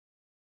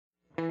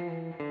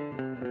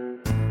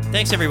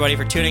Thanks, everybody,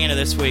 for tuning into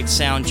this week's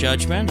Sound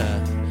Judgment,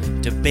 a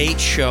debate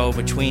show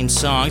between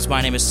songs.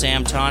 My name is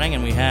Sam Tonning,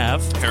 and we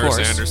have, of Harris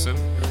course, Anderson.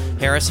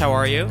 Harris, how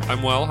are you?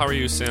 I'm well. How are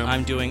you, Sam?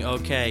 I'm doing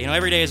okay. You know,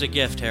 every day is a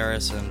gift,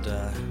 Harris, and,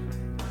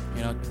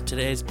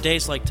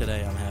 days like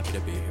today, I'm happy to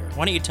be here.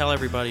 Why don't you tell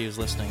everybody who's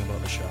listening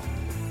about the show?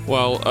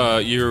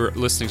 Well, you're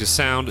listening to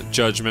Sound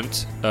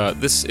Judgment.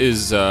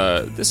 This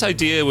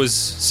idea was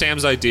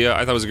Sam's idea.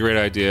 I thought it was a great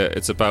idea.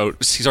 It's about,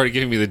 he's already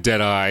giving me the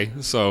dead eye,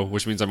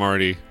 which means I'm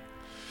already...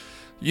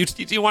 Why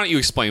don't you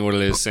explain what it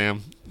is,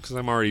 Sam? Because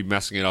I'm already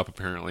messing it up,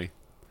 apparently.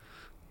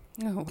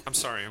 No. I'm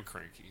sorry, I'm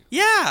cranky.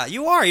 Yeah,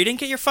 you are. You didn't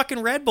get your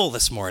fucking Red Bull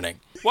this morning.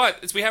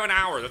 What? We have an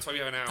hour. That's why we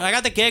have an hour. I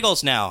got the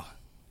giggles now.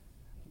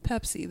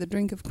 Pepsi, the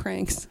drink of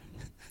cranks.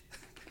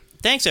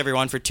 Thanks,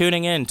 everyone, for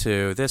tuning in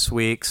to this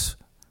week's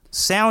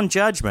Sound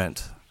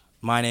Judgment.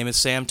 My name is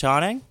Sam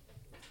Tonning.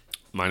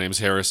 My name is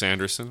Harris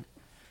Anderson.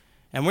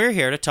 And we're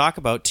here to talk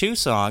about two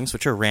songs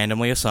which are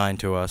randomly assigned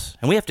to us.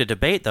 And we have to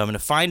debate them to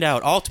find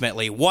out,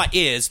 ultimately, what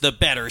is the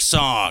better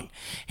song.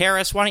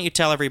 Harris, why don't you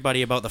tell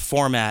everybody about the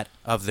format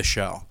of the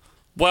show?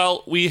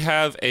 Well, we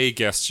have a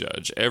guest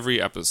judge every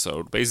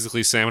episode.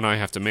 Basically, Sam and I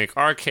have to make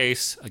our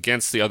case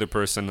against the other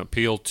person,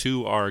 appeal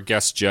to our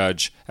guest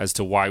judge as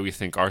to why we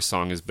think our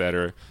song is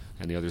better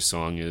and the other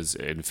song is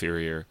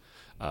inferior.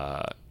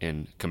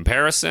 In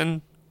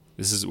comparison,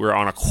 we're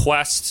on a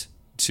quest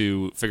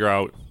to figure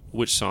out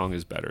which song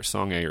is better,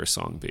 song A or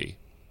song B.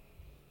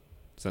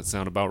 Does that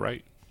sound about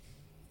right?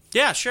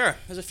 Yeah, sure.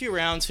 There's a few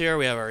rounds here.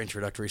 We have our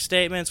introductory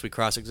statements. We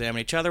cross-examine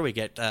each other. We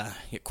get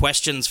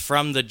questions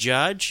from the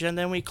judge, and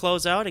then we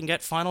close out and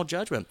get final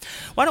judgment.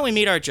 Why don't we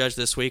meet our judge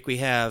this week? We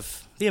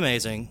have the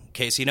amazing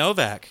Casey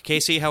Novak.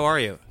 Casey, how are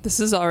you? This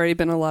has already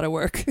been a lot of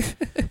work.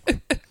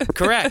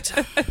 Correct.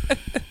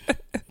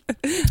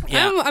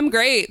 Yeah. I'm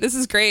great. This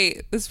is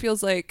great. This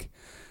feels like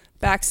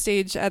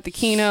backstage at the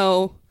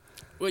Kino.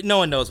 No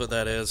one knows what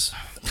that is.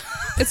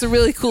 It's a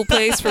really cool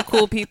place for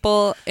cool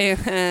people,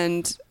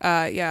 and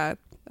yeah,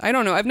 I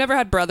don't know. I've never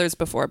had brothers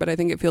before, but I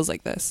think it feels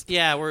like this.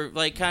 Yeah, we're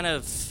like kind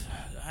of...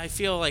 I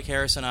feel like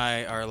Harris and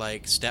I are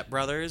like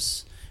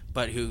stepbrothers,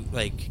 but who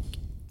like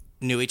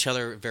knew each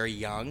other very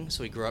young,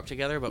 so we grew up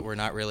together, but we're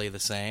not really the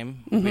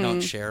same. Mm-hmm. We don't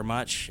share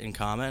much in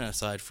common,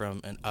 aside from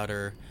an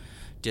utter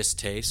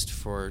distaste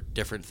for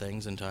different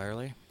things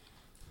entirely.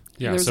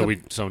 Yeah,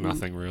 so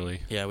nothing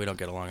really. Yeah, we don't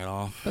get along at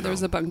all. But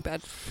there's a bunk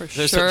bed for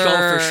there's sure.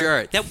 For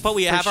sure. But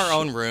we have our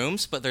own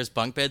rooms, but there's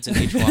bunk beds in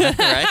each one,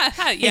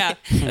 right? Yeah,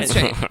 that's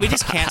right. We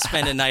just can't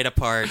spend a night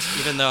apart,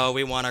 even though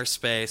we want our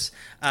space.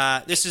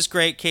 This is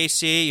great,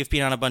 KC. You've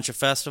been on a bunch of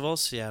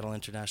festivals, Seattle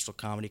International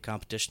Comedy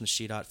Competition, the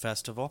She-Dot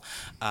Festival.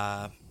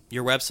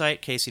 Your website,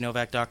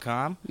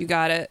 caseynovak.com. You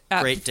got it.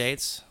 Great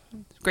dates.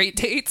 Great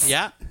dates.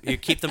 Yeah, you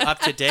keep them up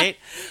to date.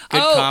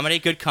 Good comedy,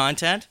 good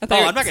content. I'm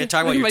not going to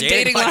talk about your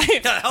dating life.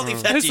 I'll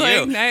leave that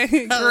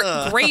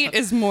to you. Great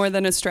is more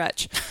than a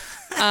stretch.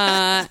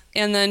 And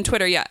then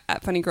Twitter,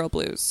 at Funny Girl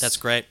Blues. That's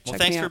great. Well,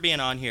 thanks for being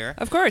on here.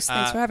 Of course.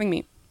 Thanks for having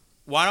me.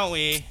 Why don't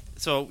we...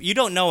 So you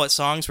don't know what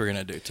songs we're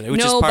going to do today,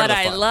 which is part of the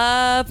fun. I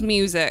love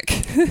music.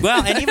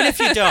 Well, and even if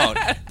you don't,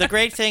 the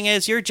great thing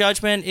is your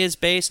judgment is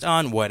based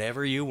on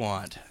whatever you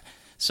want.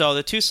 So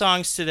the two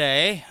songs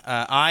today,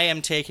 I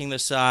am taking the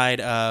side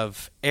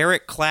of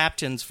Eric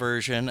Clapton's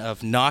version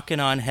of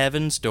Knockin' on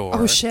Heaven's Door.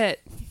 Oh,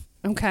 shit.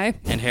 Okay.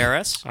 And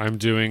Harris? I'm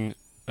doing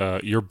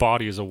Your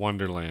Body is a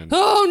Wonderland.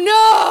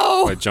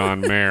 Oh, no! By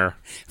John Mayer.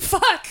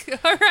 Fuck.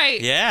 All right.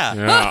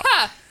 Yeah.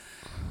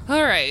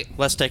 All right.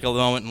 Let's take a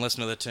moment and listen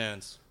to the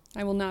tunes.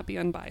 I will not be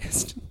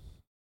unbiased.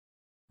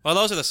 Well,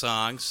 those are the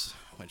songs,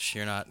 which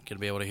you're not going to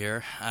be able to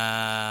hear.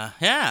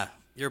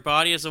 Your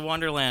Body is a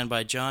Wonderland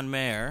by John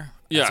Mayer.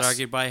 Yes. As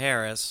argued by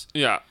Harris.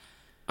 Yeah.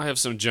 I have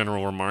some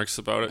general remarks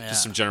about it,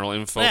 just some general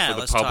info for the public.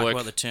 Let's talk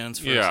about the tunes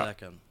for a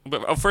second.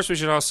 But first we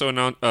should also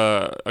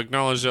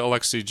acknowledge that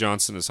Alexi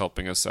Johnson is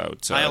helping us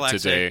out Hi, Alexi.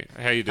 today.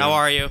 How you doing? How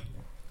are you?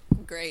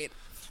 Great.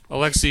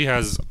 Alexi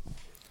has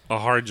a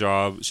hard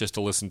job just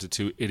to listen to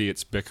two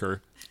idiots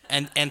bicker.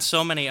 And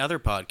so many other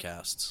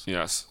podcasts.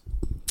 Yes.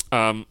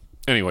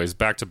 Anyways,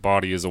 back to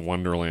Body is a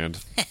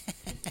Wonderland.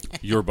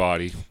 Your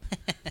Body.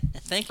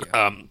 Thank you.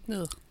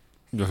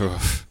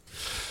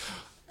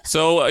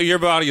 So, Your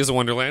Body is a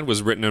Wonderland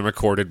was written and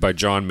recorded by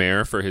John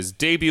Mayer for his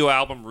debut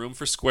album, Room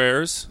for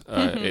Squares.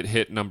 It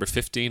hit number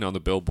 15 on the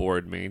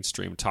Billboard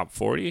Mainstream Top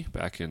 40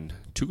 back in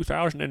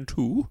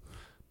 2002.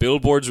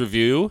 Billboard's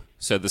review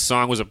said the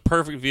song was a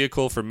perfect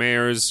vehicle for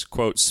Mayer's,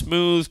 quote,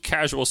 smooth,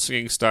 casual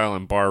singing style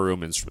and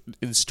barroom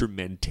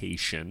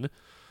instrumentation.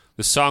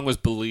 The song was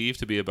believed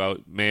to be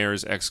about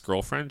Mayer's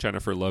ex-girlfriend,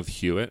 Jennifer Love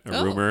Hewitt.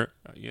 A rumor.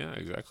 Yeah,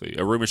 exactly.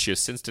 A rumor she has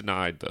since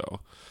denied,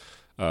 though.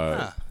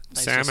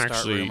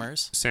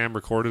 Sam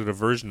recorded a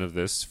version of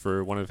this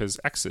for one of his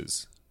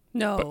exes.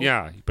 No.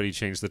 But he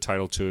changed the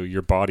title to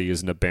Your Body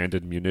is an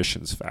Abandoned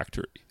Munitions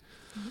Factory.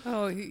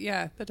 Oh,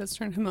 yeah, that does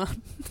turn him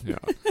on. Yeah.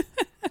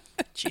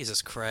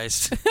 Jesus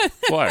Christ.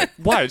 What?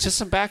 It's just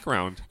some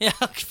background. Yeah,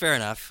 fair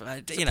enough.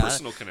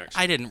 Personal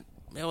connection.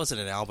 It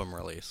wasn't an album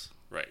release.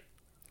 Right.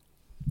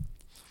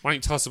 Why don't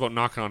you tell us about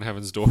Knocking on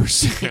Heaven's Door,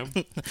 Sam?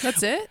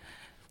 That's it?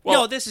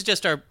 No, this is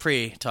just our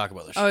pre-talk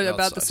about the show. Oh,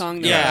 about the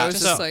song. Yeah, I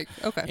was just like,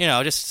 okay.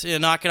 Just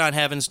Knocking on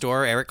Heaven's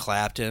Door. Eric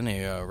Clapton,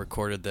 he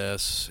recorded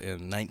this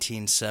in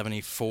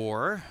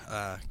 1974.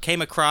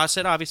 Came across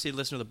it, obviously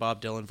listened to the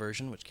Bob Dylan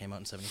version, which came out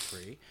in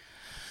 73.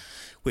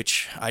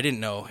 Which I didn't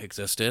know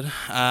existed.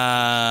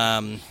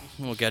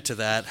 We'll get to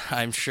that,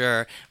 I'm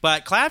sure.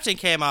 But Clapton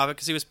came off it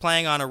because he was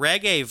playing on a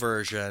reggae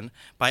version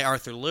by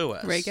Arthur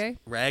Lewis. Reggae?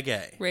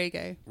 Reggae.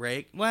 Reggae.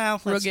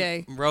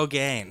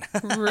 Rogaine.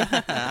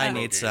 I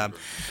need some.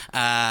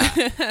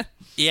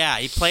 Yeah,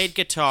 he played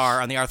guitar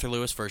on the Arthur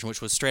Lewis version,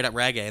 which was straight up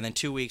reggae, and then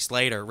 2 weeks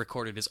later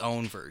recorded his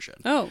own version.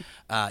 Oh.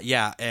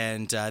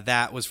 And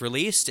that was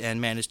released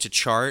and managed to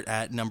chart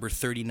at number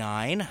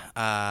 39.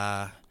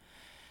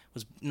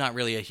 Was not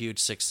really a huge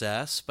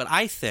success, but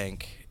I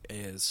think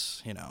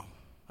it's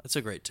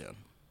a great tune.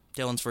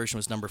 Dylan's version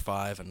was number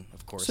 5, and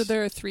of course... So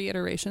there are 3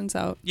 iterations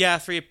out? Yeah,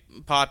 2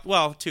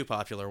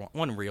 popular,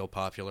 one real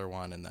popular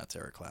one, and that's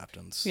Eric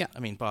Clapton's. Yeah. I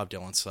mean, Bob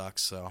Dylan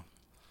sucks, so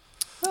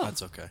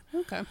that's okay.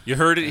 Okay. You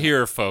heard it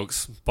here,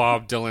 folks.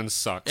 Bob Dylan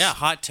sucks. Yeah,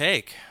 hot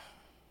take.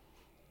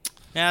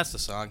 Yeah, that's the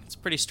song. It's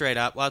pretty straight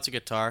up, lots of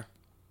guitar.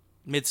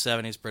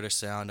 Mid-70s British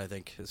sound, I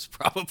think, is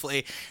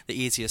probably the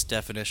easiest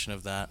definition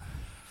of that.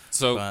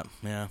 So, But,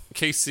 yeah.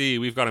 KC,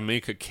 we've got to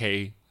make a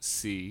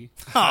KC.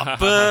 Oh,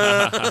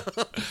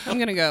 boo! I'm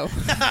going to go.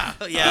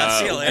 Yeah,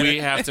 see you later. We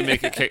have to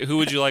make a K. Who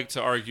would you like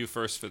to argue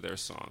first for their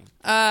song?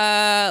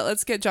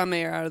 Let's get John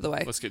Mayer out of the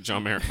way. Let's get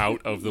John Mayer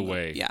out of the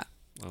way. Yeah.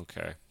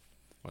 Okay.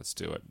 Let's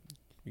do it.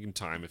 You can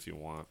time if you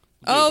want.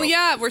 Oh,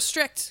 yeah, we're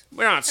strict.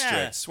 We're not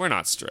strict. We're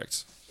not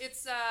strict.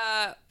 It's,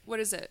 what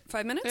is it,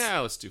 5 minutes?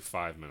 Yeah, let's do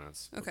 5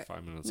 minutes. Okay.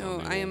 5 minutes No,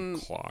 on the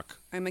clock.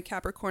 I'm a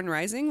Capricorn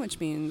rising,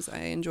 which means I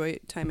enjoy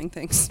timing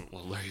things.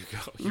 Well, there you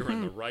go. You're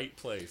in the right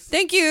place.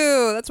 Thank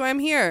you. That's why I'm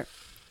here.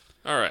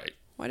 All right.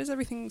 Why does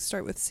everything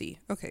start with C?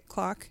 Okay,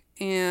 clock.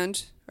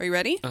 And are you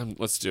ready?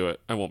 Let's do it.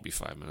 I won't be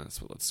 5 minutes,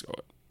 but let's go.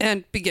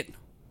 And begin.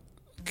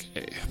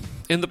 Okay.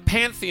 In the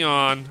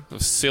pantheon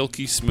of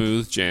silky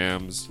smooth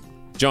jams,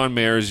 John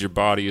Mayer's Your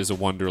Body is a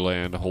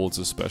Wonderland holds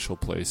a special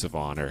place of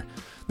honor.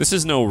 This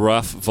is no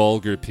rough,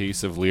 vulgar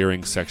piece of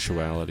leering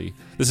sexuality.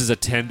 This is a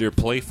tender,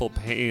 playful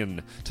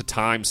paean to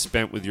time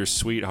spent with your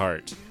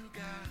sweetheart.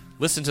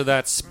 Listen to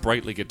that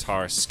sprightly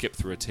guitar skip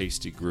through a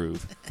tasty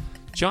groove.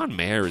 John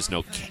Mayer is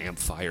no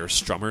campfire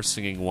strummer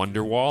singing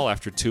Wonderwall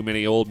after too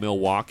many old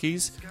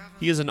Milwaukees.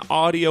 He is an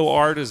audio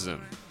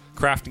artisan,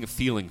 crafting a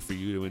feeling for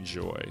you to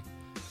enjoy.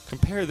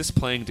 Compare this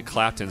playing to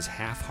Clapton's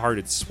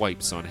half-hearted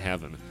swipes on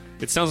Heaven.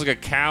 It sounds like a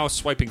cow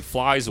swiping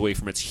flies away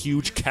from its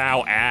huge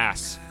cow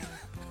ass.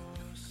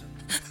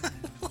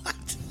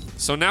 What?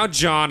 So now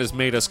John has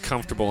made us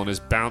comfortable in his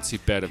bouncy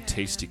bed of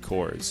tasty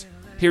chords.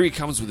 Here he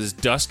comes with his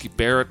dusky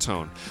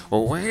baritone.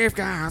 Well, we've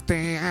got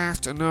the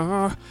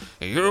afternoon,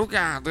 you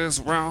got this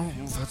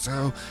wrong for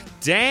two.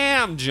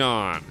 Damn,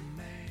 John.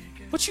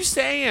 What you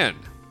saying?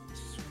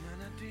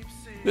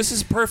 This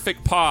is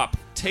perfect pop,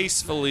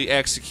 tastefully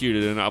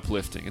executed and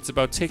uplifting. It's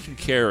about taking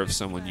care of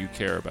someone you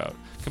care about.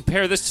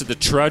 Compare this to the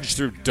trudge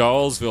through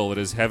Dollsville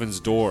that is Heaven's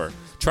Door.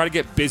 Try to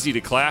get busy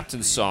to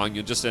Clapton's song,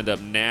 you'll just end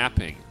up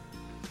napping.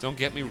 Don't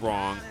get me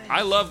wrong,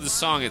 I love the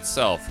song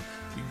itself.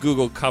 You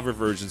Google cover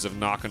versions of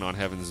Knockin' on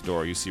Heaven's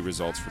Door, you see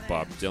results for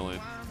Bob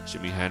Dylan,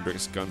 Jimi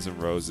Hendrix, Guns N'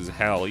 Roses.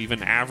 Hell,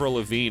 even Avril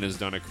Lavigne has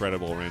done a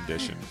credible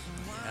rendition.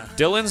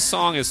 Dylan's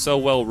song is so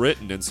well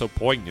written and so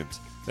poignant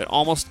that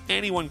almost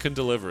anyone can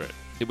deliver it.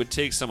 It would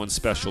take someone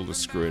special to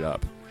screw it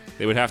up.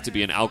 They would have to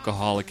be an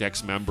alcoholic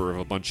ex-member of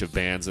a bunch of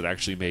bands that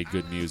actually made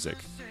good music.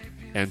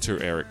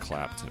 Enter Eric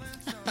Clapton.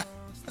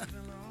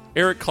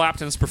 Eric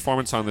Clapton's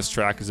performance on this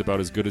track is about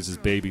as good as his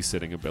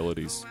babysitting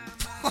abilities.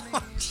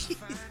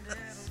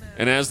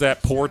 And as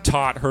that poor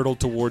tot hurtled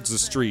towards the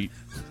street,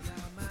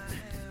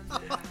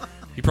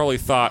 he probably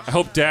thought, I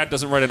hope Dad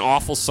doesn't write an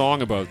awful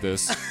song about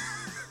this.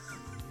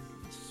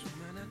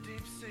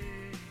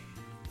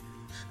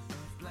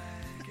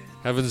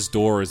 Heaven's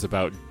Door is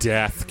about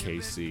death,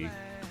 Casey.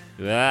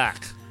 Ugh.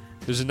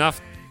 There's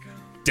enough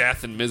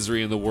death and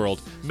misery in the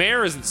world.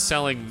 Mayer isn't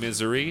selling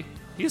misery.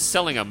 He is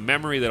selling a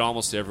memory that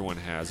almost everyone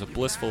has, a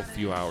blissful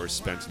few hours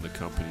spent in the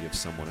company of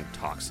someone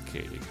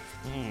intoxicating.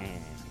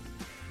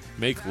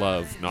 Make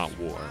love, not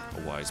war,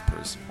 a wise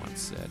person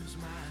once said.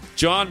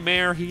 John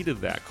Mayer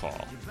heeded that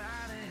call.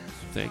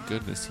 Thank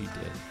goodness he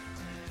did.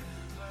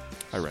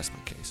 I rest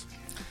my case.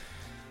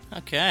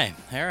 Okay,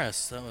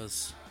 Harris, that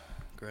was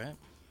great.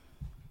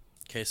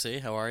 Casey,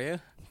 how are you?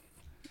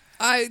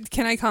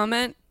 Can I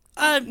comment?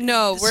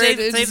 No, Save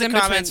it's the in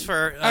comments between.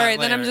 for All right,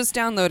 then I'm later. just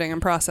downloading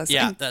and processing.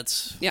 Yeah,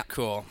 that's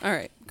cool. All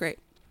right, great.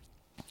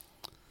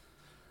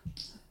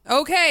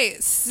 Okay,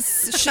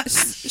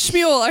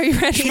 Shmuel, are you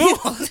ready?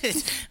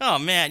 Oh,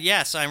 man,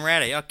 yes, I'm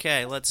ready.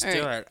 Okay, let's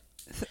do right. it.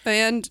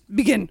 And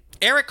begin.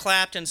 Eric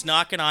Clapton's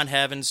Knocking on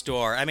Heaven's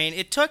Door. I mean,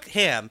 it took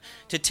him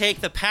to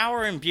take the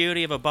power and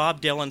beauty of a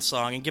Bob Dylan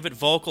song and give it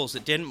vocals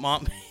that didn't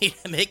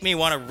make me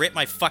want to rip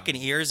my fucking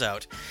ears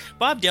out.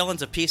 Bob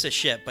Dylan's a piece of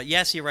shit, but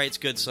yes, he writes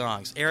good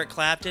songs. Eric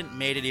Clapton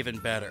made it even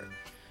better.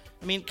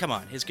 I mean, come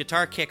on. His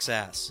guitar kicks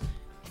ass.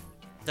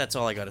 That's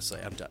all I got to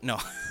say. I'm done. No.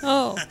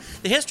 Oh.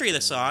 The history of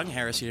the song,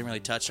 Harris, you didn't really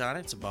touch on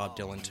it. It's a Bob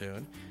Dylan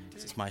tune.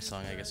 It's my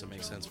song. I guess it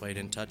makes sense why you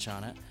didn't touch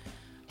on it.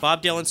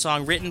 Bob Dylan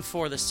song written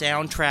for the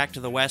soundtrack to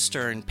the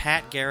Western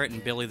Pat Garrett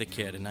and Billy the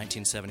Kid in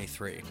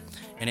 1973.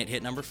 And it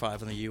hit number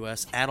 5 on the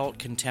U.S. Adult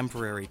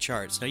Contemporary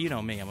charts. Now, you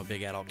know me. I'm a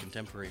big Adult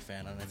Contemporary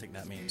fan, and I think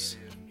that means,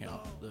 you know,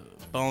 the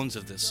bones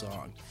of this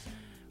song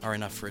are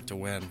enough for it to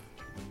win.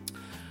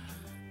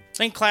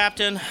 Then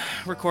Clapton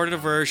recorded a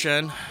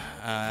version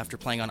after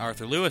playing on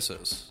Arthur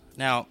Lewis's.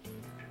 Now,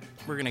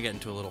 we're going to get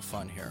into a little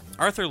fun here.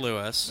 Arthur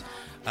Lewis,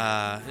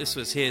 this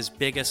was his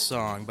biggest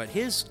song, but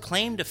his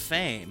claim to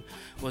fame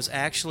was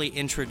actually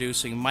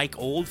introducing Mike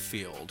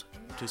Oldfield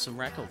to some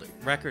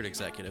record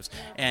executives.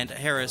 And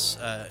Harris,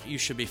 you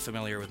should be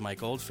familiar with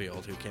Mike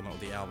Oldfield, who came out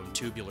with the album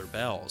Tubular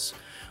Bells,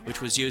 which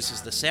was used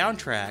as the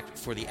soundtrack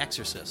for The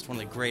Exorcist, one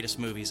of the greatest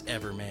movies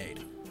ever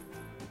made.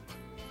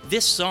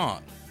 This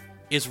song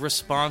is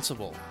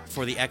responsible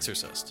for The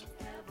Exorcist.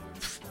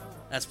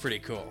 That's pretty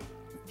cool.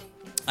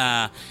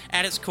 At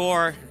its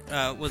core,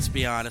 let's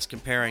be honest,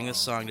 comparing this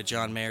song to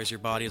John Mayer's Your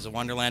Body is a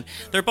Wonderland,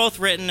 they're both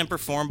written and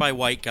performed by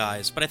white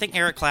guys, but I think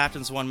Eric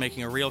Clapton's the one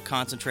making a real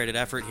concentrated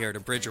effort here to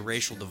bridge a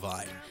racial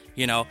divide.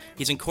 You know,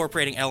 he's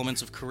incorporating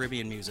elements of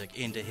Caribbean music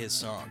into his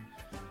song.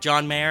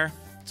 John Mayer,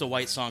 it's a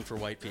white song for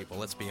white people,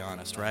 let's be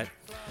honest, right?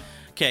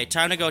 Okay,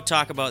 time to go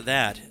talk about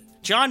that.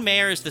 John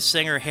Mayer is the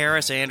singer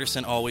Harris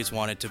Anderson always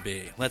wanted to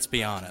be, let's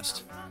be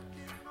honest.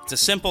 It's a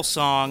simple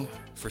song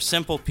for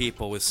simple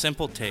people with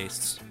simple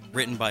tastes,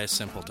 written by a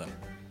simpleton.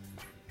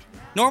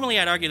 Normally,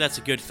 I'd argue that's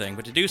a good thing,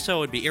 but to do so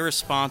would be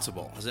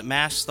irresponsible, as it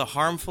masks the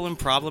harmful and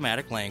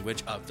problematic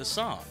language of the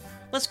song.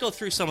 Let's go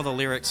through some of the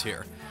lyrics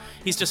here.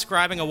 He's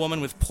describing a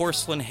woman with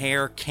porcelain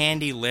hair,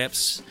 candy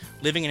lips,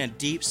 living in a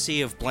deep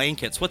sea of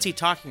blankets. What's he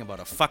talking about,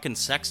 a fucking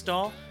sex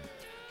doll?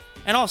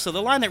 And also,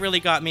 the line that really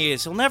got me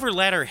is, he'll never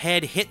let her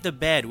head hit the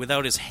bed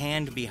without his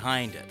hand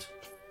behind it.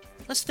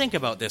 Let's think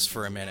about this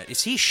for a minute.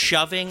 Is he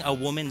shoving a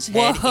woman's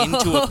head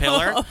into a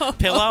pillow?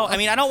 I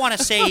mean, I don't want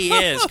to say he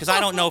is, because I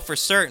don't know for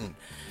certain.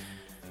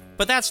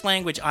 But that's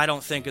language I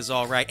don't think is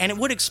all right. And it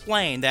would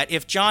explain that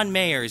if John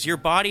Mayer's Your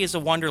Body is a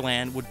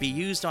Wonderland would be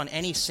used on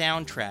any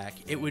soundtrack,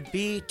 it would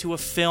be to a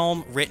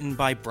film written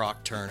by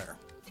Brock Turner.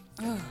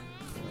 Oh.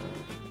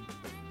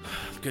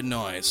 Good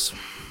noise.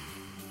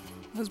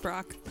 That was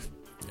Brock.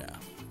 Yeah.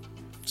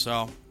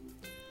 So,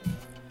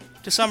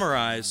 to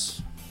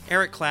summarize,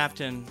 Eric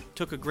Clapton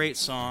took a great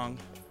song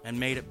and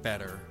made it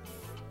better.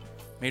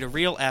 Made a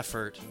real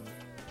effort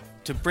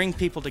to bring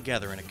people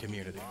together in a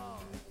community.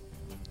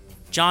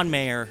 John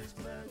Mayer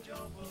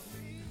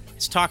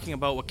is talking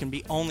about what can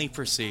be only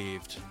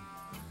perceived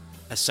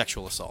as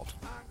sexual assault.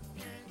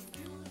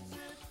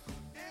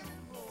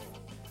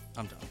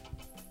 I'm done.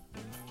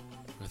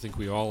 I think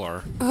we all are.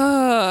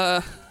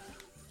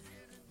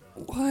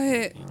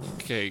 What?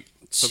 Okay.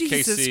 So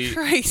Jesus Casey,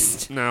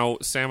 Christ. Now,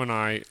 Sam and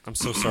I'm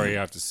so sorry you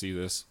have to see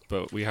this,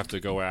 but we have to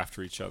go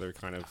after each other,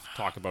 kind of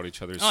talk about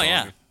each other's song.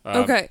 Yeah.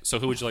 Okay. So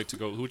who would you like to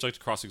go? Who would you like to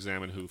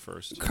cross-examine who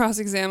first?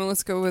 Cross-examine.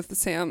 Let's go with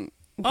Sam.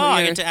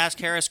 I get to ask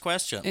Harris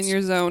questions. In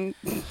your zone.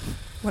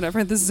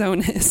 Whatever the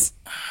zone is.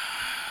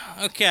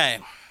 Okay.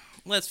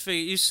 Let's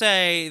figure. You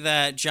say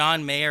that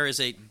John Mayer has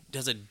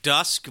a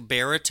dusk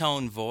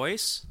baritone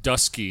voice?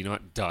 Dusky,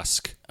 not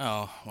dusk.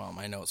 Oh, well,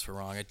 my notes were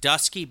wrong. A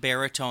dusky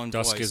baritone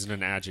voice. Dusk isn't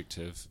an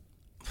adjective.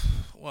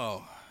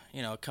 Whoa,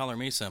 color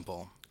me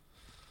simple.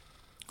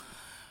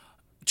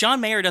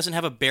 John Mayer doesn't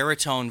have a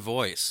baritone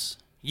voice.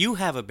 You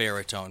have a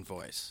baritone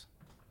voice.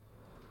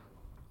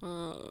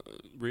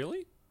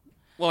 Really?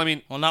 Well, I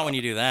mean, not when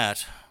you do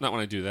that. Not when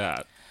I do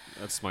that.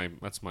 That's my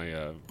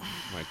my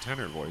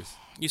tenor voice.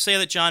 You say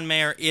that John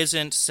Mayer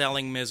isn't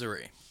selling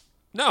misery.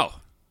 No.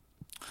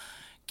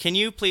 Can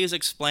you please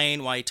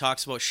explain why he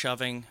talks about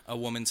shoving a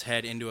woman's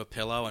head into a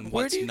pillow and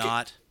what's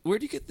not? Where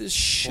do you get this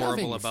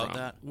shoving horrible about from?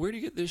 that? Where do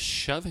you get this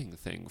shoving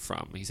thing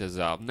from? He says,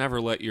 "I'll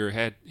never let your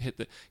head hit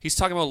the." He's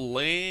talking about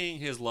laying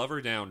his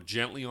lover down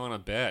gently on a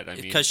bed. I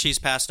mean, because she's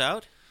passed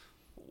out.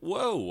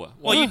 Whoa.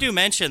 Well, you do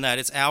mention that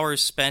it's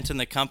hours spent in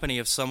the company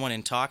of someone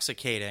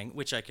intoxicating,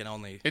 which I can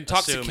only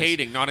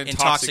intoxicating, assume is not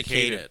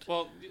intoxicated.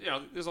 Well,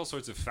 there's all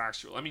sorts of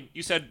factual. I mean,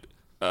 you said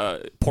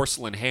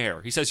porcelain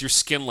hair. He says your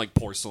skin like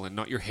porcelain,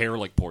 not your hair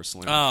like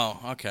porcelain. Oh,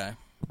 okay.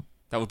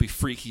 That would be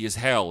freaky as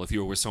hell if you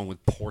were with someone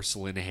with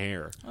porcelain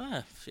hair.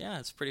 Yeah,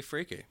 it's pretty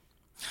freaky.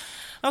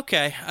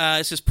 Okay,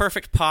 this is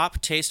perfect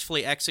pop,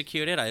 tastefully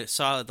executed. I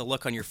saw the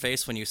look on your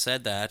face when you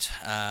said that.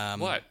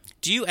 What?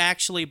 Do you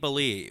actually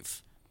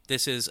believe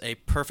this is a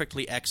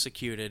perfectly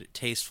executed,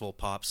 tasteful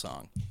pop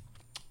song?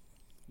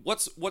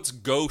 What's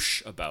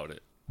gauche about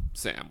it,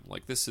 Sam?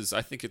 Like, this is,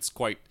 I think it's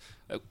quite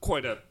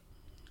a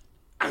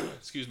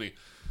excuse me,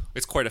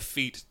 it's quite a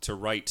feat to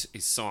write a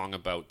song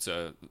about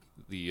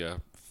the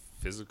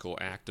physical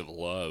act of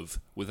love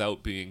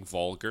without being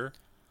vulgar.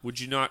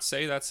 Would you not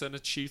say that's an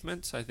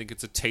achievement? I think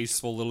it's a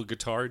tasteful little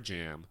guitar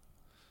jam.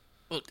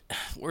 Well,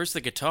 where's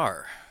the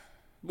guitar?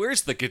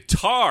 Where's the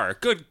guitar?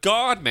 Good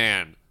God,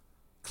 man.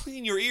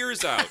 Clean your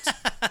ears out.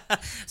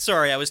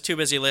 Sorry, I was too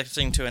busy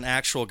listening to an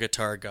actual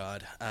guitar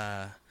god,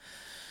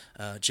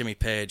 Jimmy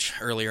Page,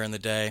 earlier in the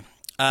day.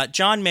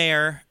 John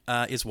Mayer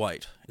is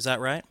white. Is that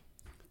right?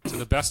 To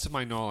the best of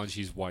my knowledge,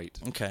 he's white.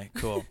 Okay,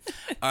 cool.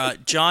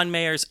 John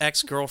Mayer's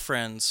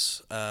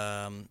ex-girlfriends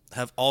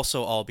have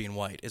also all been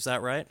white. Is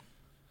that right?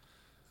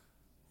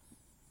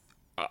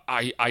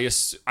 I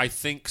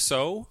think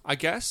so. I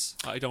guess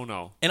I don't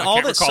know. And I all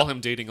can't that recall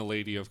him dating a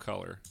lady of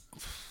color.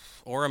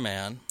 Or a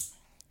man.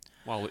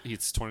 Well,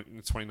 it's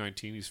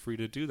 2019. He's free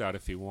to do that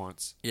if he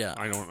wants. Yeah.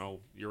 I don't know.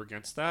 You're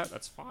against that?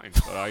 That's fine.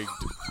 But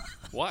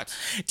what?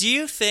 Do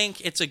you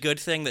think it's a good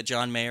thing that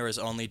John Mayer has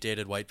only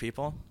dated white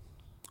people?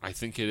 I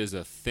think it is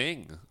a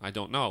thing. I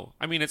don't know.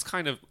 I mean, it's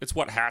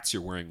what hats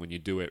you're wearing when you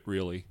do it,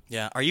 really.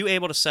 Yeah. Are you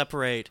able to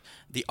separate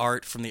the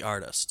art from the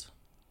artist?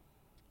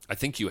 I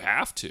think you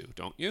have to,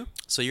 don't you?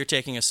 So you're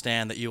taking a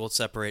stand that you will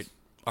separate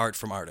art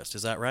from artist.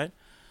 Is that right?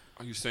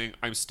 Are you saying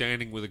I'm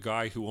standing with a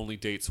guy who only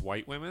dates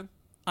white women?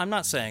 I'm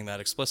not saying that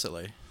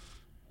explicitly.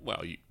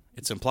 Well,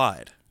 It's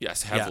implied.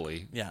 yes,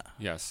 heavily. Yeah.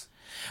 Yes.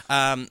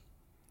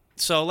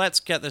 So let's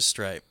get this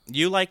straight.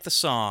 You like the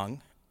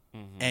song,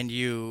 and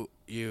you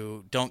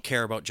don't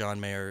care about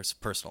John Mayer's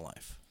personal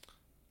life.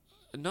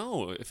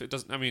 No, if it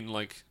doesn't, I mean,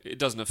 like, it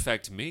doesn't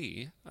affect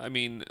me. I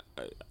mean,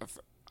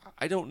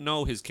 I don't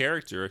know his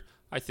character.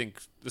 I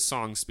think the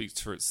song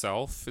speaks for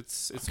itself.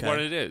 It's Okay. what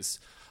it is.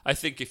 I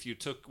think if you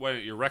took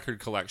your record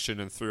collection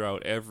and threw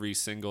out every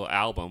single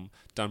album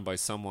done by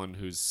someone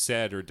who's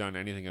said or done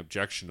anything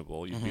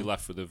objectionable, you'd be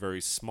left with a very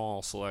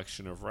small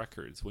selection of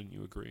records. Wouldn't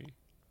you agree?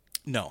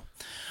 No.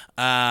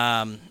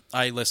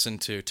 I listen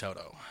to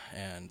Toto,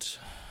 and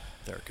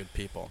they're good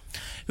people.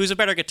 Who's a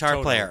better guitar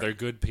Toto, player? they're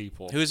good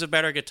people. Who's a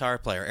better guitar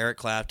player, Eric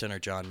Clapton or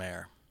John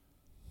Mayer?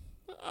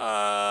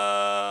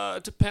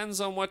 Depends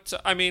on what.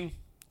 I mean,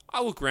 I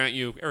will grant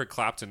you, Eric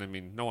Clapton. I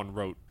mean, no one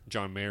wrote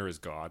John Mayer as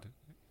God,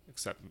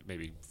 except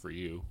maybe for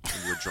you when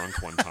you were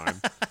drunk one time.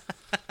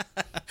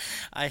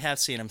 I have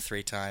seen him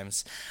 3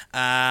 times.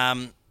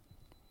 Yeah,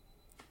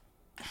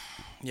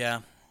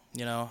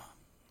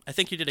 I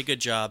think you did a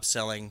good job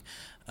selling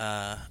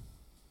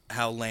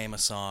how lame a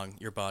song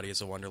Your Body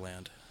is a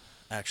Wonderland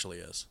actually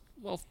is.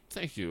 Well,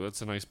 thank you.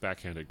 That's a nice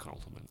backhanded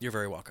compliment. You're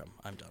very welcome.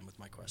 I'm done with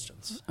my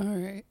questions. All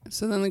right.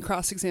 So then the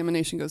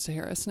cross-examination goes to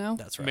Harris now.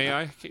 That's right. May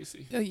I,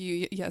 Casey?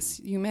 Yes,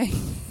 you may.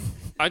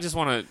 I just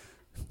want to.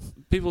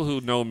 People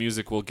who know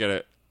music will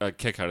get a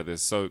kick out of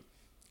this. So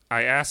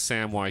I asked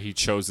Sam why he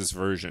chose this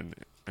version,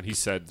 and he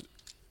said,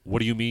 "What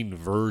do you mean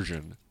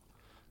version?"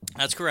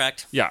 That's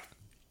correct. Yeah.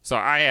 So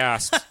I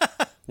asked,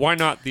 why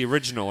not the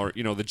original, or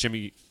the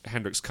Jimi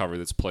Hendrix cover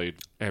that's played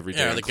every day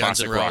Yeah, on the Guns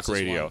classic N' rock Roses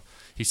radio? one.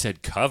 He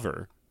said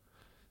cover.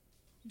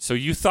 So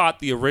you thought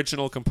the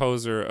original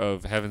composer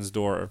of Heaven's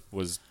Door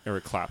was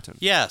Eric Clapton?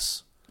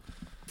 Yes.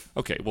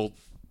 Okay, well,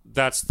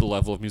 that's the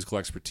level of musical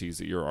expertise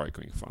that you're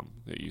arguing from,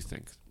 that you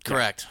think.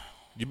 Correct.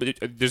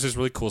 There's this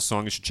really cool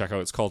song you should check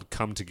out. It's called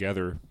Come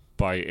Together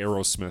by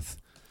Aerosmith.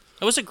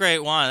 It was a great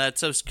one. That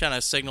just kind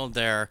of signaled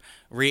their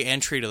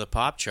re-entry to the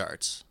pop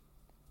charts.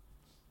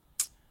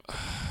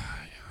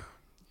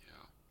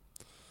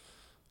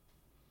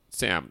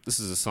 Sam, this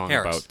is a song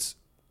Harris. about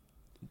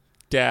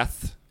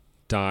death,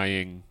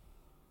 dying,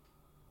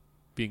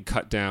 being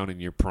cut down in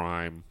your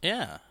prime.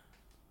 Yeah.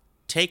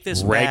 Take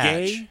this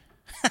Reggae?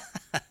 badge.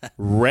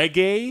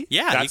 Reggae?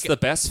 Yeah, That's you the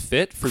best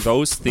fit for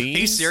those themes? Are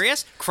you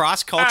serious?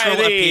 Cross-cultural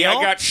Hey, appeal?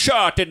 I got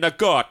shot in the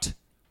gut.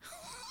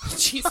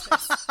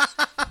 Jesus.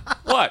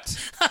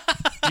 What?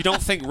 You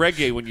don't think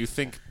reggae when you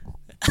think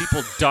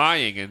people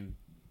dying and...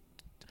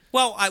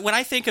 Well, when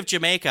I think of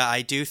Jamaica,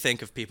 I do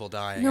think of people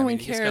dying. No I one mean,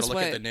 you just cares gotta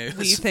look what at the news.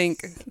 we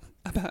think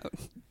about.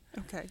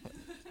 Okay.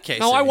 Okay,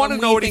 No, so I want to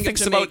When know we what he think of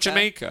thinks about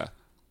Jamaica. Jamaica.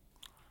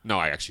 No,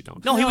 I actually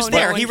don't. No, he No, was no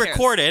there. one He cares.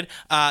 recorded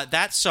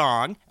that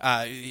song.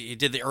 He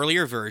did the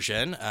earlier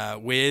version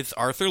with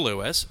Arthur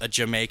Lewis, a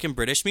Jamaican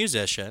British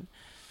musician.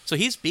 So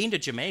he's been to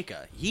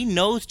Jamaica. He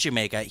knows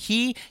Jamaica.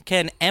 He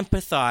can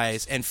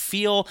empathize and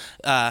feel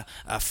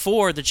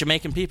for the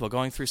Jamaican people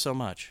going through so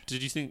much. Do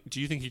you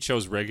think he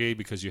chose reggae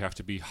because you have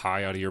to be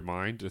high out of your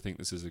mind to think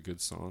this is a good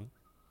song?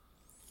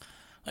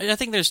 I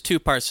think there's 2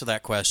 parts to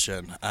that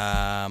question.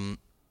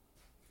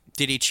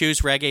 Did he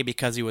choose reggae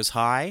because he was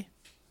high?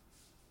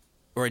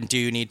 Or do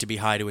you need to be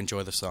high to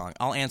enjoy the song?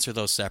 I'll answer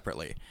those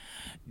separately.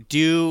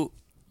 Did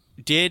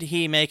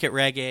he make it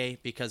reggae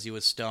because he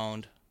was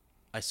stoned?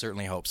 I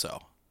certainly hope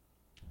so.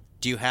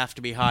 Do you have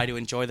to be high to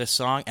enjoy this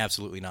song?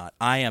 Absolutely not.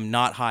 I am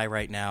not high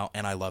right now,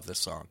 and I love this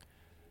song.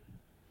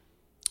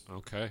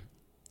 Okay.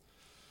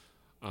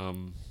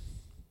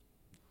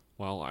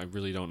 Well, I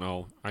really don't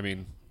know. I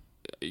mean,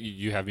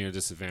 you have me at a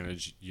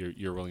disadvantage.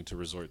 You're willing to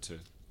resort to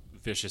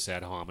vicious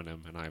ad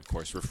hominem, and I, of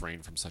course,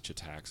 refrain from such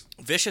attacks.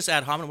 Vicious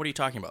ad hominem? What are you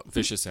talking about?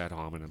 Vicious ad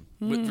hominem.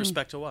 With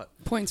respect to what?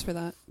 Points for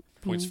that.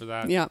 Points for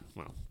that? Yeah.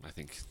 Well, I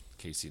think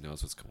Casey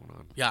knows what's going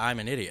on. Yeah, I'm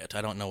an idiot.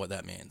 I don't know what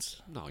that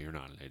means. No, you're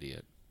not an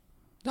idiot.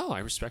 No, I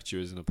respect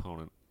you as an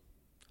opponent.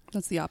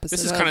 That's the opposite.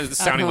 This is kind of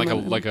sounding ad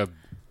hominem.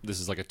 this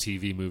is like a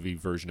TV movie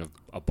version of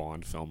a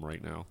Bond film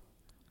right now.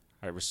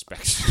 I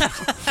respect you.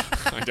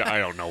 I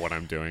don't know what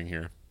I'm doing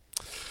here.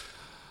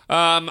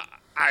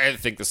 I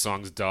think the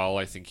song's dull.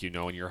 I think you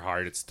know in your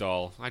heart it's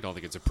dull. I don't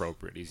think it's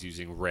appropriate. He's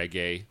using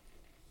reggae.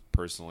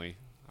 Personally,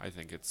 I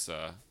think it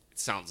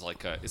sounds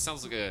like a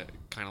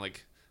kind of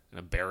like an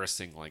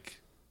embarrassing like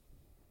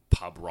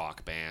pub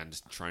rock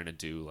band trying to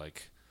do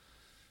like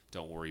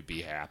 "Don't Worry,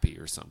 Be Happy"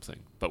 or something,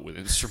 but with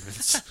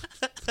instruments.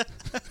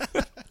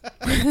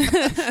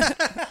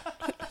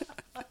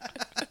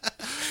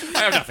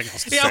 I have nothing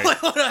else to say. How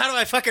do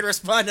I fucking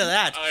respond to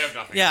that? I have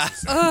nothing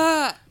else to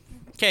say.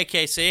 Okay,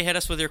 Casey, hit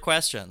us with your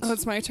questions. Oh,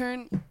 it's my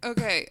turn?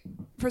 Okay.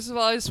 First of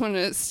all, I just want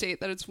to state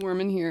that it's warm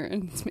in here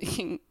and it's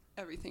making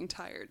everything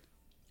tired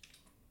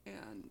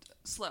and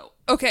slow.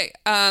 Okay.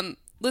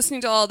 Listening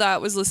to all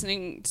that was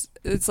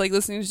it's like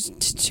listening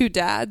to two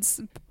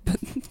dads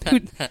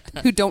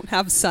who don't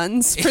have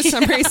sons for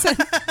some reason.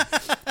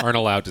 Aren't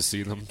allowed to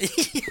see them.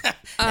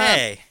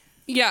 Hey.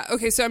 Yeah,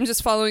 okay, so I'm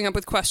just following up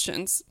with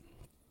questions.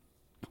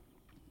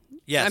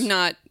 Yes. I'm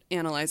not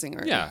analyzing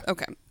or Yeah.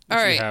 Okay. If All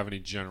you right. have any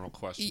general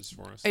questions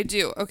for us? I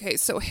do. Okay,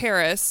 so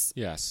Harris,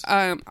 Yes.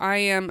 I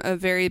am a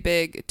very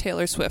big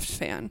Taylor Swift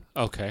fan.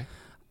 Okay.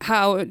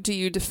 How do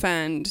you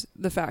defend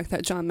the fact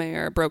that John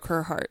Mayer broke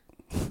her heart?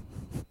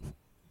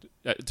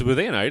 Were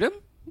they an item?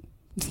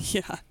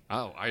 Yeah.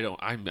 Oh, I don't.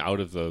 I'm out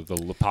of the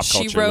pop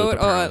culture. She wrote loop,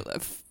 apparently. a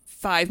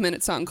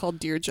 5-minute song called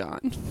Dear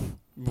John.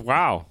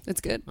 Wow. It's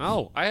good.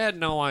 Oh, I had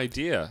no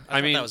idea. I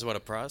mean, mean, that was what a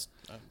prost.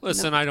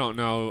 listen, I don't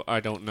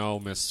know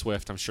Miss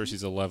Swift. I'm sure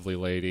she's a lovely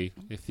lady.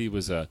 If he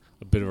was a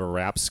bit of a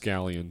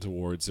rapscallion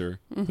towards her,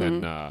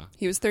 then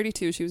He was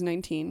 32, she was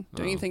 19.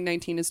 Don't you Oh. think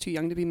 19 is too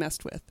young to be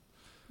messed with?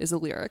 Is a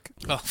lyric.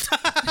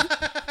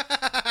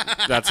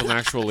 that's an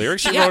actual lyric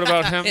she Yeah. wrote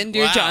about him. In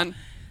Dear Wow. John.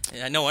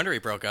 Yeah, no wonder he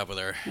broke up with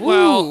her.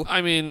 Well, Ooh.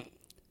 I mean,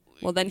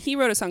 Well, then he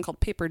wrote a song called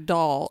Paper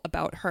Doll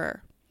about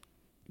her.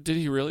 did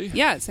he really?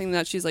 Yeah, saying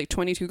that she's like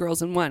 22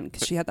 girls in one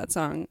because she had that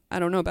song. I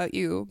don't know about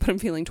you, but I'm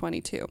feeling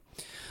 22.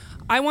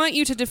 I want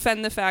you to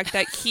defend the fact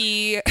that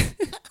he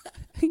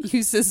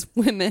uses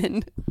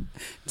women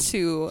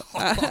to.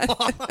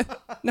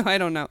 No, I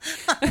don't know.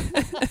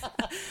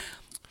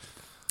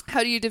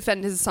 How do you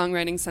defend his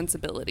songwriting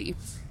sensibility?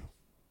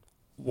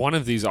 One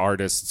of these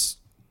artists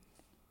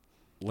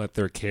let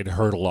their kid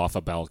hurtle off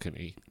a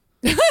balcony.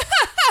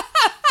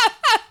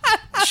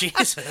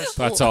 Jesus.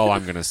 That's all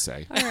I'm gonna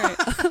say.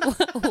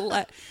 All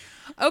right.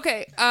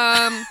 Okay.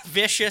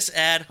 Vicious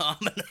ad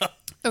hominem.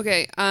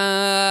 Okay.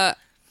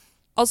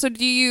 Also,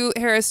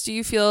 Harris, do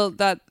you feel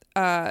that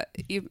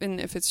even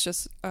if it's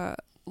just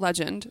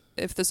legend,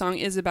 if the song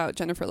is about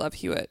Jennifer Love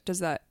Hewitt, does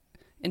that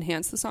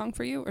enhance the song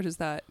for you, or does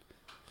that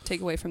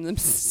take away from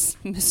the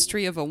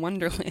mystery of a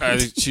wonderland? I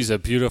think she's a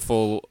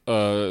beautiful,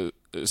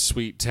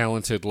 sweet,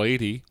 talented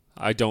lady.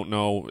 I don't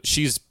know.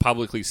 She's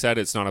publicly said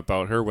it's not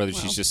about her. Whether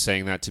she's just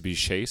saying that to be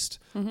chaste,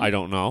 I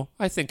don't know.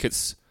 I think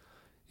it's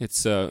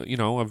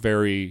a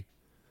very.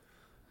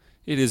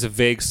 It is a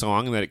vague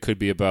song that it could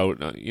be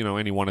about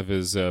any one of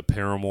his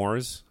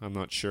paramours. I'm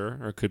not sure,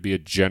 or it could be a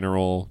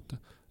general.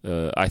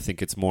 I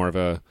think it's more of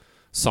a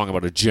song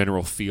about a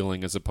general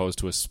feeling as opposed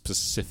to a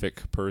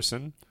specific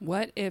person.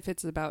 What if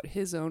it's about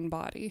his own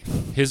body?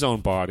 His own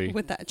body.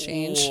 Would that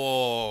change?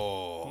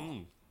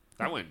 Whoa.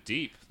 That went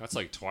deep. That's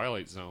like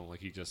Twilight Zone. Like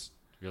he just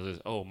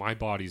realized, oh, my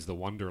body's the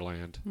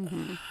Wonderland.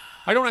 Mm-hmm.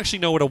 I don't actually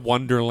know what a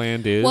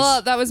Wonderland is.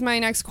 Well, that was my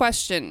next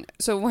question.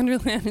 So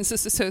Wonderland is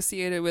just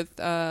associated with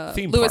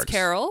Theme Lewis parks.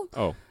 Carroll,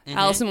 Oh,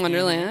 Alice in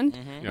Wonderland.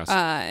 yes.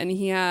 And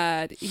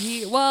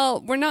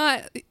we're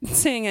not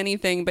saying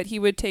anything, but he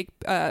would take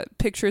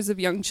pictures of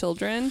young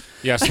children.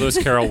 Yes,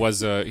 Lewis Carroll was,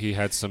 he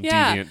had some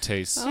Yeah. deviant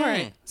tastes. All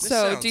right. this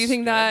So sounds do you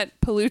think good.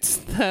 that pollutes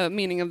the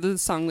meaning of the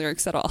song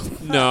lyrics at all?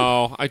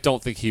 No, I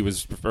don't think he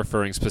was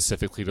referring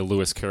specifically to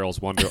Lewis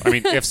Carroll's Wonder. I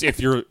mean, if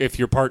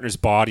your partner's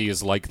body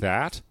is like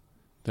that,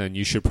 then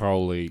you should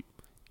probably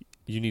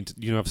you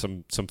have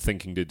some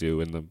thinking to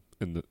do in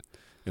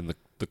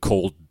the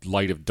cold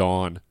light of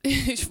dawn.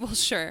 Well,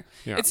 sure.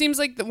 Yeah. It seems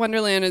like the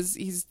Wonderland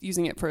he's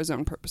using it for his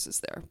own purposes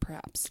there,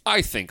 perhaps.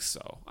 I think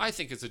so. I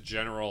think it's a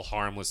general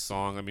harmless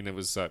song. I mean, it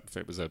was a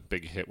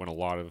big hit when a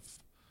lot of,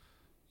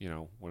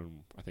 when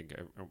I think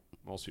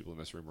most people in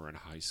this room were in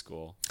high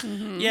school.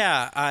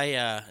 Yeah,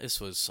 I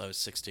was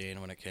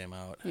 16 when it came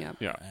out. Yeah.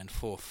 Yeah. And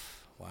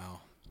wow.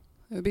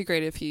 It would be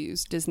great if you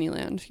used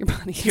Disneyland. Your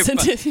body Your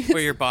isn't it?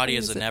 where your body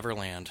is a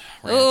Neverland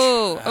ranch.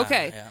 Oh,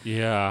 okay. Yeah.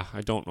 Yeah,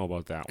 I don't know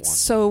about that It's one.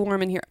 so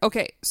warm in here.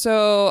 Okay,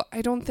 so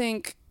I don't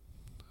think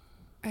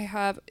I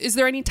have. Is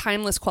there any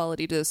timeless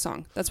quality to this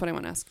song? That's what I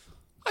want to ask.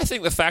 I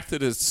think the fact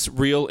that it's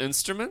real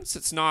instruments,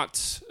 it's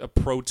not a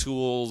Pro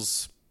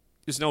Tools.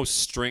 There's no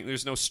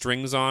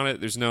strings on it.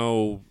 There's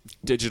no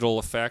digital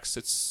effects.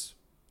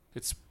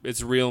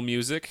 It's real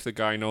music. The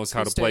guy knows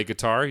how to play Acoustic.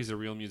 guitar. He's a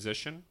real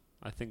musician.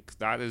 I think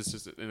that is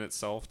just in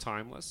itself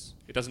timeless.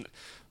 It doesn't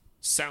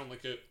sound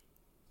like it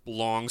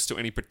belongs to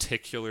any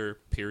particular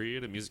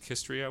period of music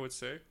history, I would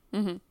say.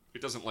 Mm-hmm.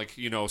 It doesn't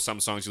some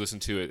songs you listen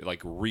to, it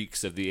like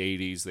reeks of the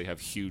 80s. They have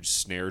huge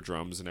snare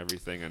drums and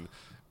everything, and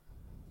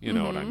you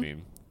know what I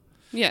mean.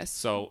 Yes.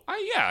 So,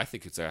 I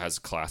think it has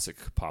classic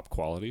pop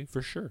quality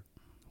for sure.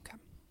 Okay.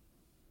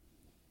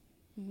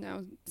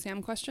 Now,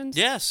 Sam, questions?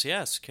 Yes,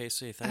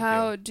 Casey, thank you.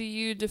 How do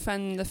you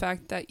defend the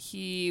fact that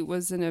he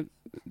was in a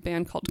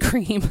band called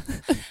Cream?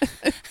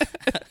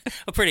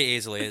 Well, pretty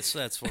easily.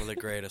 That's one of the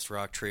greatest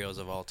rock trios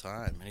of all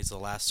time. And he's the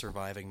last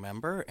surviving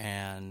member.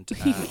 And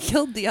He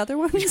killed the other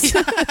ones?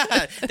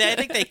 I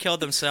think they killed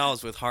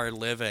themselves with Hard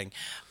Living.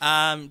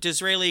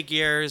 Disraeli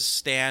Gears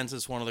stands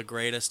as one of the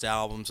greatest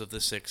albums of the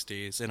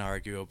 60s,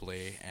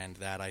 inarguably. And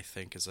that, I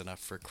think, is enough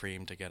for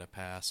Cream to get a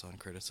pass on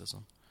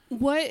criticism.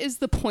 What is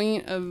the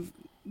point of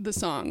the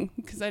song?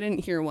 Because I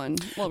didn't hear one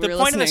while we were The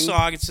point listening. of the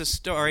song, it's a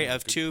story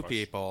of two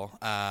people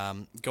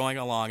going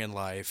along in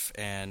life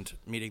and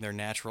meeting their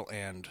natural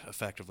end,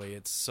 effectively.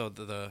 It's so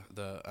the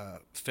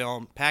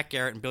film, Pat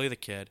Garrett and Billy the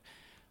Kid,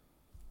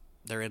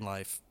 they're in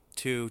life.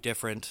 Two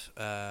different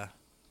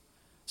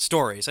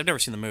stories. I've never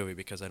seen the movie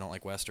because I don't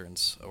like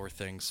Westerns or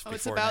things Oh,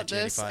 it's before about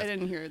 1985. this? I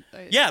didn't hear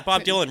it. Yeah,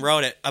 Bob Dylan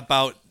wrote it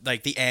about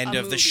like the end A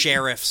of the movie.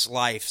 sheriff's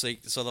life.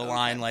 So the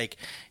line like,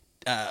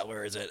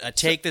 where is it?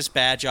 Take this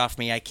badge off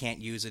me. I can't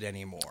use it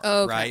anymore.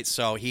 Oh, okay. Right.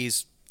 So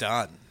he's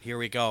done. Here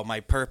we go. My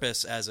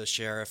purpose as a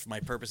sheriff,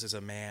 my purpose as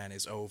a man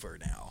is over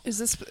now.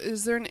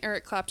 Is there an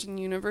Eric Clapton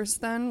universe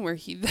then where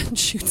he then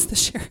shoots the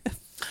sheriff?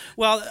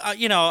 Well,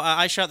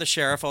 I Shot the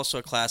Sheriff, also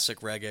a classic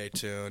reggae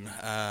tune,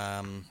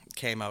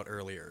 came out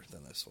earlier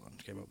than this one.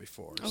 Came out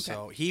before. Okay.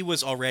 So he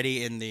was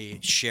already in the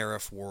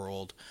sheriff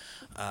world.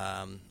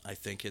 I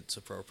think it's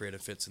appropriate.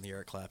 It fits in the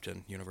Eric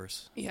Clapton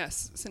universe.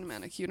 Yes,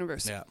 cinematic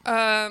universe. Yeah.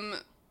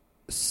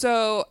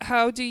 So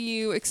how do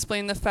you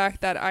explain the fact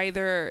that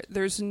either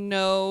there's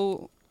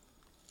no...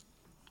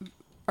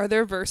 Are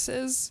there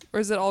verses or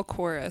is it all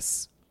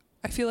chorus?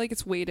 I feel like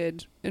it's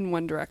weighted in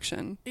one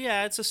direction.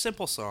 Yeah, it's a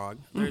simple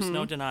song. There's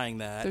no denying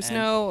that.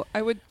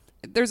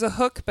 There's a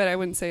hook, but I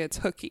wouldn't say it's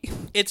hooky.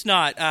 It's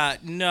not.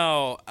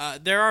 No.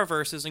 There are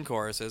verses and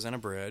choruses and a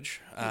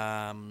bridge.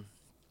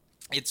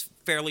 It's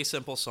fairly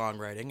simple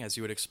songwriting, as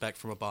you would expect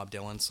from a Bob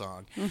Dylan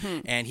song.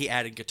 And he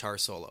added guitar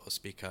solos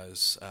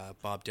because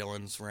Bob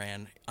Dylan's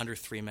ran under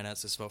 3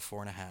 minutes. It's about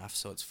 4.5,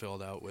 so it's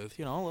filled out with,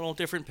 a little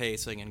different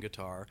pacing and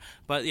guitar.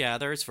 But yeah,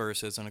 there's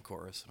verses and a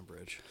chorus and a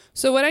bridge.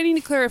 So what I need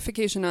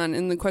clarification on,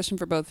 and the question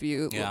for both of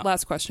you, Yeah.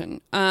 last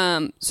question.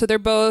 So they're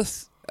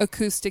both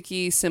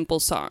acoustic-y, simple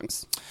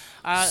songs.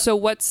 So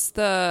what's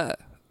the...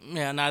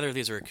 Yeah, neither of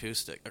these are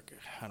acoustic.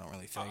 I don't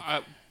really think.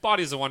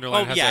 Bodies of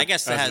Wonderland has, I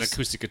guess it has an has-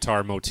 acoustic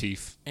guitar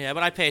motif. Yeah,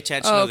 but I pay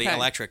attention Oh, to the okay.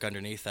 electric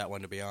underneath that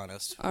one, to be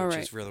honest, All which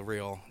right. is where the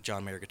real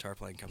John Mayer guitar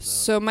playing comes out.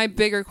 So my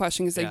bigger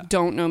question, because I Yeah.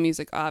 don't know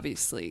music,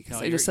 obviously, because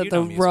No, I just you said the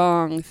know music.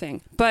 wrong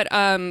thing. But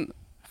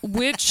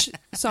which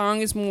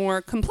song is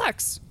more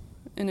complex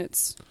in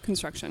its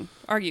construction?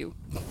 Argue.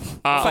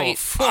 Fight.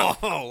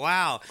 Oh,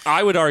 wow.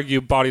 I would argue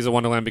Bodies of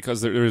Wonderland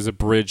because there is a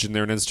bridge in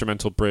there, an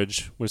instrumental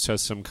bridge, which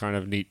has some kind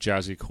of neat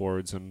jazzy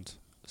chords and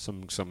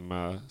some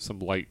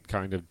light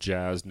kind of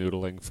jazz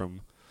noodling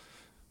from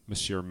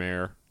Monsieur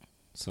Mayer.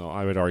 So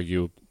I would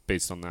argue,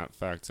 based on that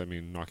fact,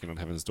 Knocking on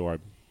Heaven's Door,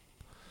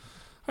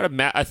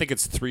 I think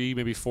it's 3,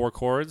 maybe 4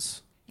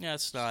 chords. Yeah,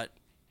 it's not.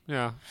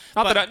 Yeah,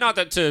 But- not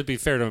that to be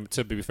fair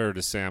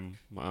to Sam,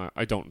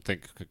 I don't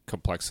think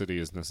complexity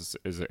is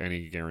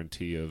any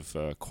guarantee of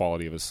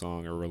quality of a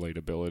song or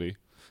relatability.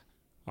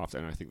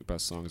 Often, I think the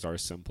best songs are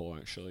simple,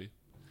 actually.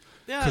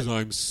 Yeah. Because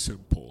I'm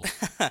simple.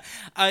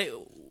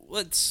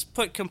 Let's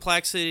put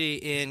complexity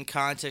in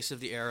context of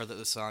the era that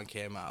the song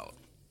came out.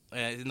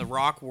 In the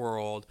rock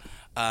world,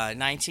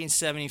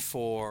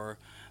 1974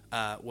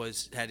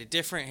 had a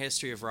different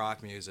history of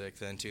rock music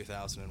than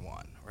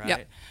 2001, right?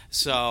 Yep.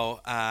 So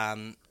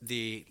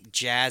the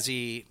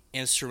jazzy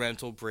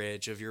instrumental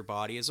bridge of Your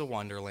Body is a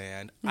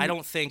Wonderland, I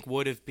don't think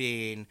would have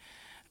been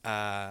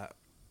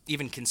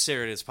even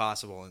considered as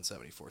possible in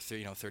 74,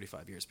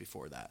 35 years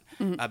before that,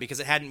 because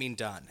it hadn't been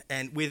done.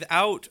 And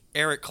without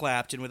Eric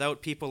Clapton,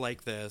 without people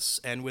like this,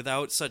 and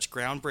without such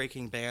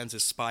groundbreaking bands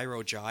as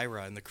Spyro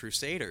Gyra and the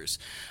Crusaders,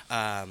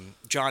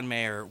 John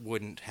Mayer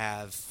wouldn't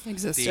have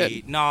Existed.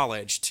 the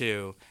knowledge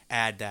to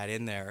add that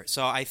in there.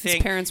 So I His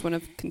think... parents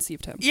wouldn't have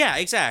conceived him. Yeah,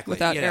 exactly.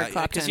 Without Eric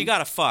Clapton. Because you got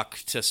to fuck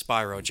to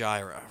Spyro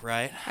Gyra,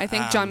 right? I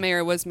think John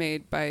Mayer was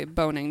made by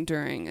boning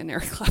during an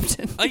Eric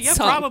Clapton Yeah,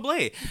 song.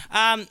 probably.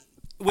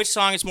 Which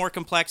song is more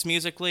complex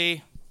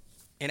musically?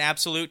 In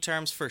absolute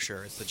terms, for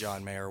sure, it's the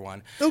John Mayer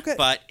one. Okay.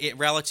 But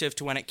relative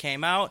to when it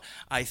came out,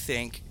 I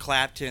think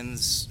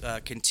Clapton's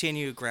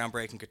continued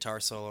groundbreaking guitar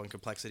solo and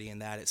complexity in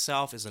that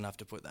itself is enough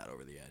to put that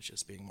over the edge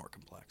as being more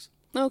complex.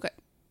 Okay.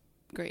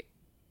 Great.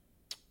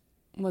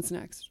 What's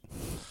next?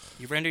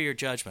 You render your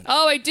judgment.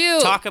 Oh, I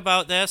do. Talk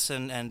about this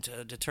and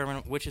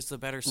determine which is the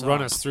better song.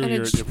 Run us through And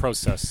your it's-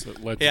 process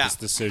that led to Yeah. this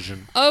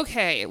decision.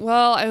 Okay.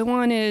 Well, I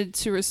wanted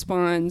to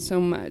respond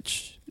so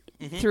much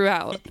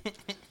throughout,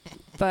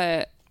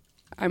 but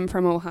I'm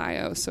from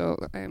Ohio,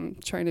 so I'm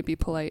trying to be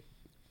polite.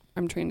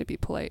 I'm trying to be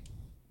polite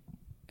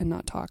and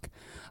not talk.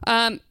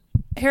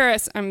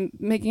 Harris, I'm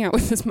making out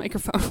with this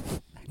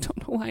microphone. I don't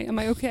know why. Am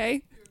I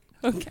okay?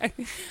 Okay.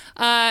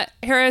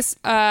 Harris,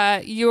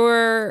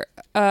 your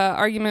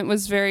argument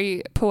was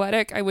very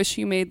poetic. I wish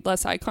you made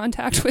less eye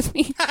contact with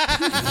me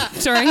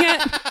during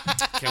it.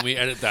 Can we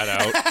edit that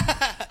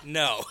out?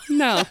 No.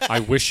 No, I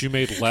wish you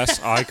made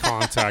less eye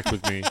contact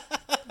with me.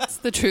 that's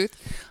the truth.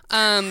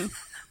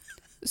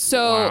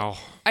 So Wow.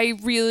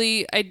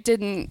 I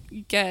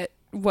didn't get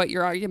what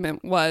your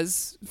argument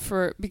was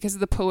because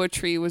the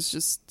poetry was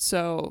just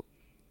so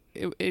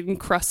it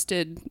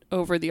encrusted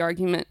over the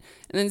argument.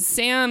 And then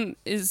Sam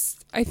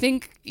I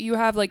think you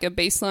have like a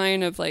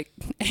baseline of like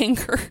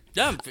anger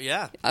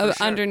Yeah. For sure.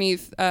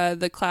 underneath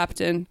the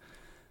Clapton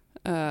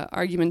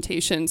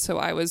argumentation. So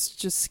I was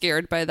just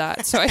scared by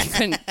that. So I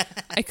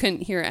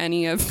couldn't hear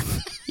any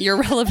of your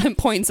relevant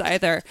points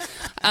either.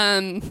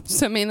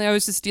 So mainly I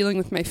was just dealing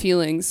with my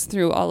feelings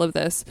through all of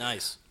this.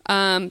 Nice.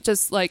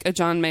 Just like a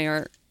John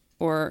Mayer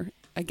or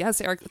I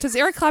guess Eric. Does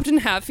Eric Clapton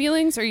have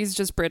feelings or he's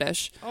just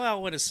British? Well,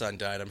 when his son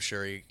died, I'm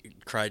sure he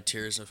cried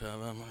tears of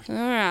him.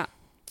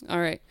 All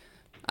right.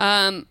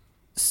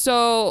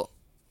 So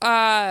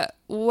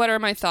what are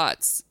my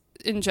thoughts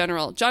in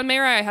general? John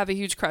Mayer I have a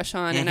huge crush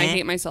on and I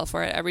hate myself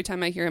for it. Every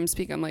time I hear him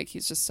speak, I'm like,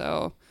 he's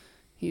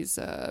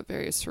a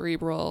very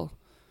cerebral,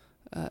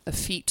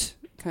 effete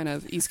kind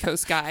of East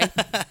Coast guy.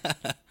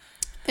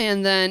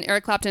 And then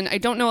Eric Clapton, I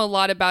don't know a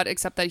lot about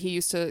except that he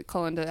used to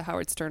call into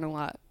Howard Stern a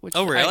lot. Which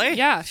Oh, really?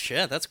 yeah.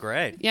 Shit, that's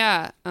great.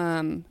 Yeah.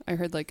 I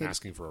heard like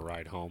Asking for a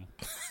ride home.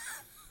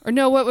 or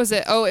no, what was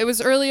it? Oh, it was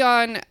early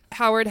on.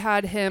 Howard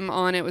had him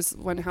on. It was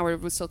when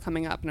Howard was still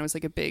coming up, and it was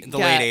like a big The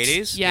get. late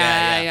 80s?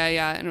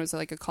 Yeah. And it was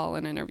like a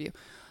call-in interview.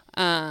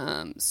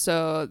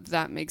 So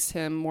that makes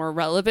him more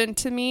relevant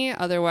to me.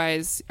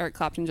 Otherwise, Eric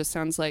Clapton just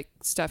sounds like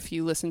stuff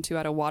you listen to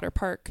at a water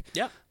park.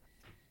 Yeah.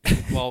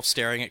 While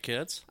staring at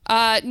kids?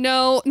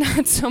 No,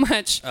 not so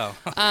much. Oh.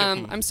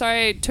 I'm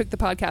sorry I took the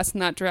podcast in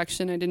that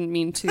direction. I didn't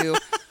mean to.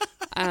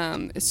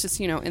 It's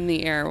just, in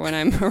the air when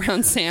I'm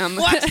around Sam.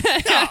 What?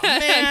 Oh,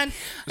 man.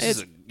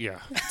 Yeah.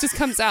 It just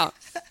comes out.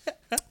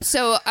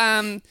 So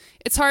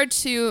it's hard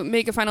to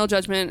make a final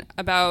judgment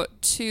about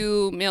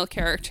two male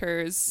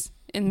characters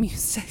in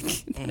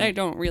music that I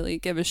don't really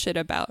give a shit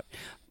about.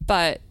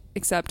 But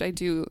except I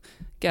do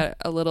get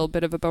a little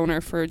bit of a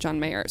boner for John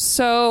Mayer.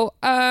 So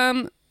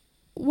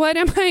what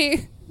am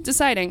I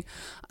deciding?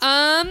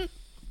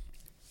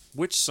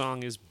 Which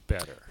song is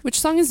better? Which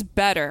song is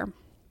better?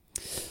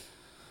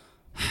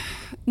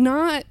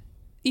 Not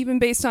even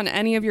based on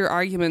any of your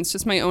arguments,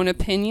 just my own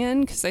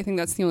opinion, because I think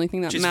that's the only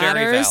thing that Which is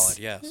matters.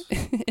 very valid,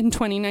 yes. In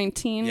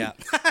 2019. Yeah.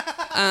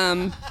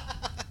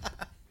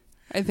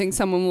 I think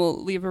someone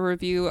will leave a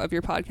review of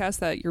your podcast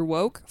that you're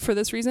woke for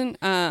this reason.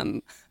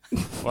 Well,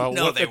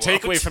 No, what they the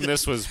takeaway won't. from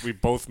this was we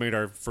both made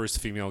our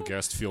first female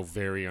guest feel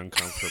very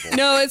uncomfortable.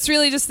 No, it's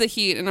really just the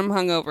heat, and I'm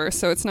hungover,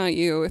 so it's not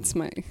you. It's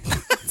my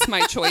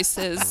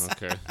choices.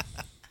 Okay.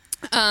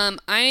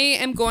 I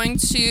am going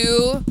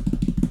to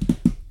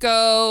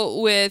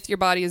go with "Your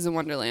Body Is a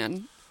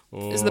Wonderland."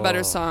 Is the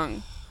better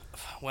song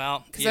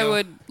Well, because I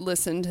would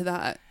listen to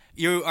that.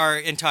 You are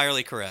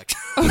entirely correct.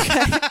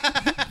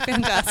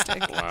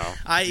 Fantastic. Wow.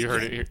 You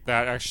heard it here.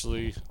 That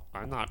actually,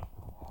 I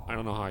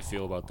don't know how I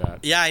feel about that.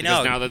 Yeah, I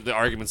Because know. now that the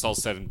argument's all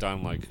said and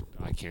done, like,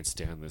 I can't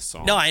stand this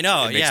song. No, I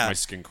know, It makes yeah. my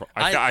skin crawl.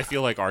 I- I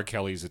feel like R.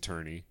 Kelly's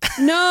attorney.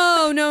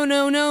 No. I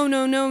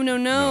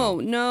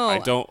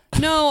don't.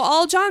 No,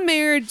 all John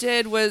Mayer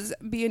did was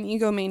be an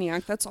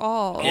egomaniac. That's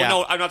all. Oh, Yeah.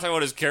 no, I'm not talking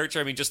about his character.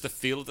 I mean, just the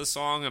feel of the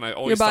song. And I Your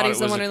always thought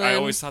Body's it a was. I Wonderland.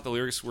 always thought the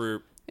lyrics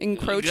were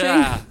Encroaching.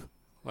 Yeah,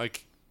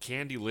 like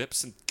candy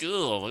lips and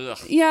ugh.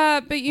 Yeah,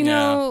 but you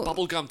know,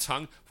 Bubblegum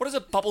tongue. What is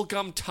a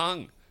bubblegum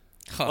tongue?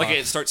 Like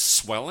it starts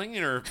swelling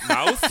in her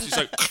mouth. She's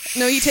like,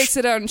 no, he takes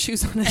it out and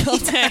chews on it all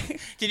day.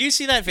 Did you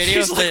see that video?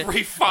 she's of like the-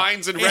 Ray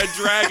Fiennes and Red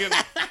Dragon.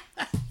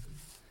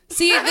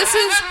 See,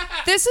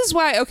 this is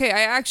why. Okay,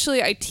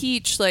 I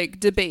teach like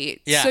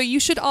debate. Yeah. So you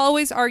should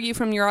always argue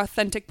from your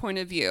authentic point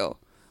of view.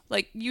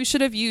 Like you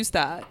should have used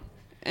that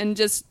and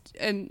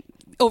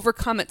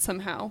overcome it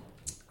somehow.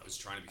 I was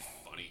trying to be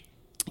funny.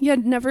 Yeah,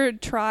 never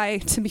try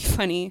to be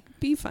funny.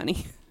 Be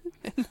funny.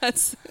 And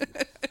that's.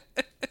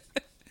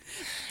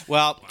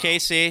 Well,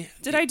 Casey,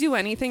 Did I do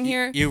anything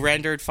here? you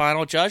rendered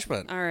final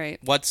judgment. All right.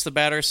 What's the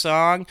better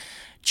song?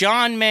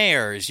 John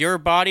Mayer's "Your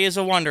Body Is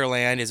a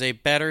Wonderland" is a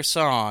better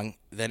song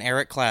than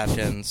Eric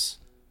Clapton's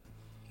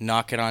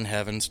 "Knockin' on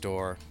Heaven's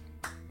Door."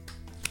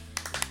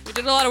 We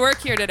did a lot of work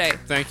here today.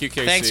 Thank you,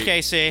 Casey. Thanks,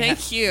 Casey.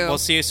 Thank you. We'll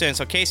see you soon.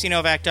 So,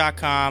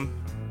 CaseyNovak.com,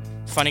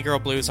 Funny Girl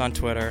Blues on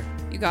Twitter.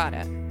 You got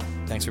it.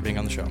 Thanks for being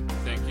on the show.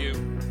 Thank you.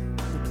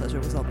 The pleasure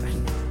was all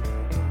mine.